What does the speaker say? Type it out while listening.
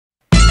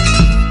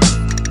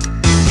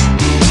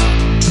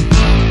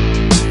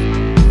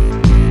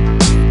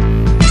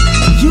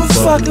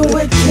fucking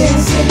with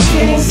kings and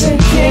kings and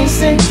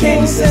kings and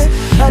kings and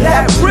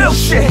that real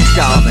shit,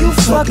 y'all. You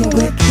fucking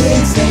with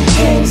kings and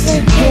kings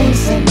and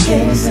kings and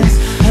kings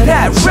and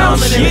that real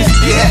shit.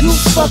 You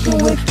fucking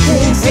with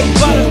kings and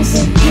kings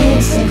and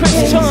kings and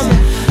kings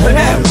and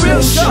that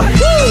real shit.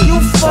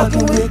 You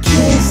fucking with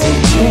kings and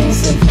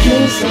kings and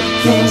kings and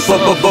kings.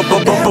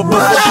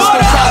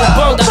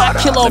 I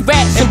kill all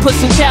rats and put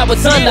some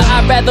cowards under.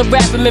 I'd rather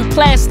wrap them in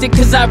plastic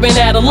cause I ran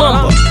out of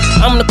lumber.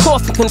 I'm the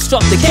coffin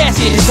constructor,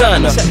 casket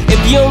designer. If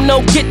you don't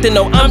know, get to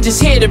know. I'm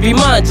just here to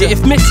remind you.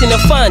 If missing,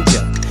 I'll find you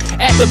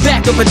at the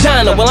back of a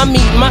diner. Well, I'm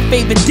eating my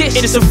favorite dish.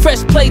 It's a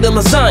fresh plate of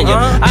lasagna.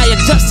 I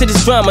adjust to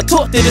this drama,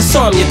 talk to this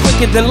arm. You're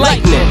quicker than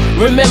lightning.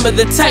 Remember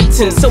the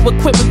Titans, so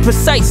equipped with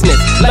preciseness.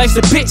 Life's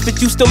a bitch,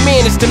 but you still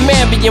manage to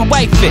marry and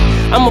wife it.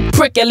 I'm a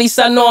prick, at least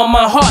I know in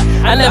my heart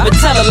I never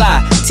tell a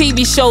lie.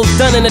 TV shows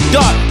done in the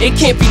dark, it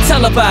can't be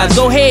televised.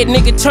 Go ahead,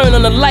 nigga, turn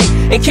on the light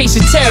in case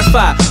you're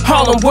terrified.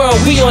 Harlem World,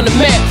 we on the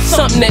map,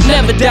 something that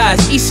never dies.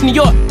 East New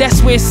York,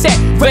 that's where it's at,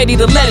 ready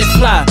to let it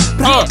fly.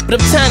 But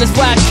uptown is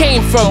where I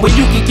came from, where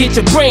you can get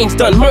your brains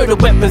done. Murder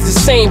weapons, the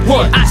same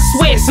one. I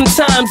swear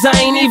sometimes I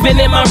ain't even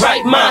in my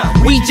right mind.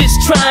 We just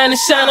trying to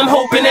shine, I'm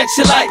hoping that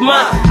you like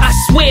mine. I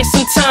swear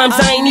sometimes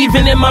I ain't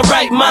even in my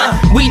right mind.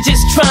 We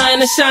just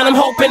trying to shine, I'm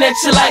hoping that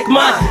you like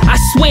mine.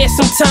 I swear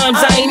sometimes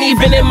I ain't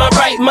even in my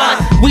right mind.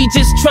 We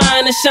just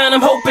trying to shine,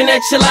 I'm hoping that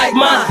you like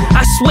mine.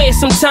 I swear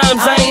sometimes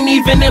I ain't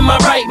even in my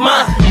right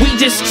mind. We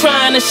just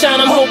trying to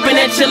shine, I'm hoping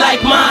that you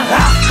like mine.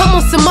 I'm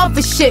on some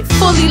other shit,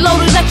 fully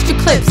loaded extra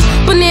clips.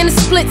 Banana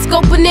splits,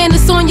 go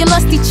bananas on your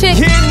lusty chick.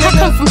 I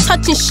come from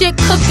touching shit,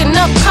 cooking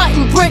up,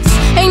 cutting bricks.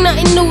 Ain't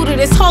nothing new to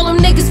this, Harlem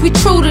niggas, we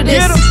true to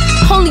this.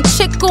 Only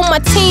chick on my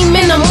team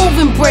and I'm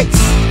moving bricks.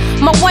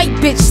 My white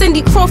bitch,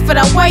 Cindy Crawford,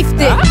 I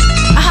wifed it.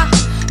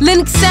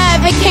 Lennox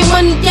Ave, AK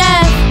Money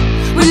Ave.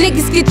 When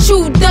niggas get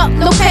chewed up,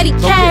 no petty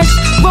cash.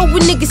 Roll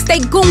with niggas, they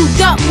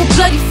gooned up with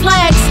bloody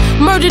flags.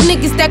 Murder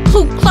niggas, that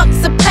Ku Klux,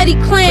 a petty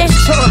clan.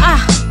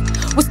 I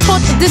was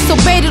taught to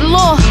disobey the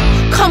law.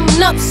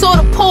 Coming up, saw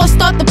the poor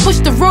start to push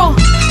the raw.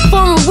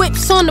 Foreign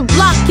whips on the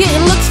block,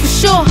 getting looks for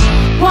sure.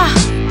 Why?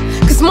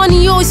 Cause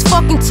money always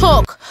fucking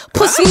talk.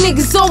 Pussy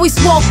niggas always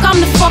walk, I'm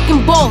the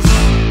fucking boss.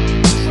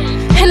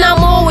 And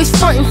I'm always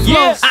frontin'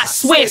 flows. I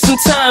swear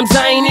sometimes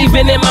I ain't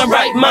even in my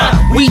right mind.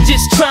 We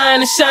just trying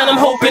to shine, I'm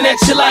hoping that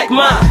you like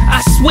mine. I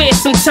swear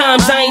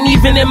sometimes I ain't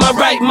even in my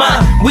right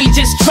mind. We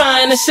just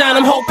trying to shine,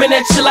 I'm hoping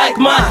that you like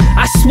mine.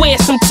 I swear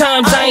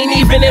sometimes I ain't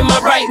even in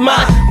my right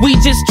mind. We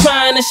just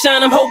trying to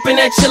shine, I'm hoping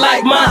that you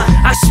like mine.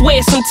 I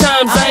swear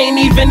sometimes I ain't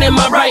even in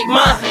my right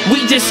mind. We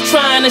just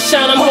trying to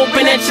shine, I'm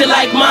hoping that you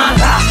like mine.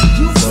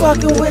 You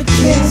fucking with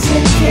kings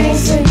and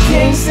kings and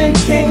kings and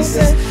kings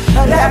and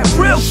that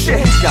real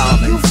shit, y'all.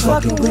 You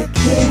fucking with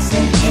kings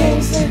and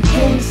kings and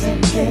kings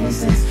and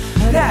kings and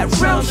that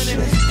real shit.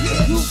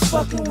 You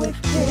fucking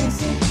with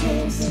kings and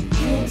kings and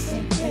kings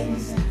and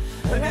kings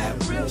and that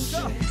real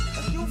shit.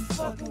 You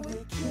fucking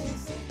with kings.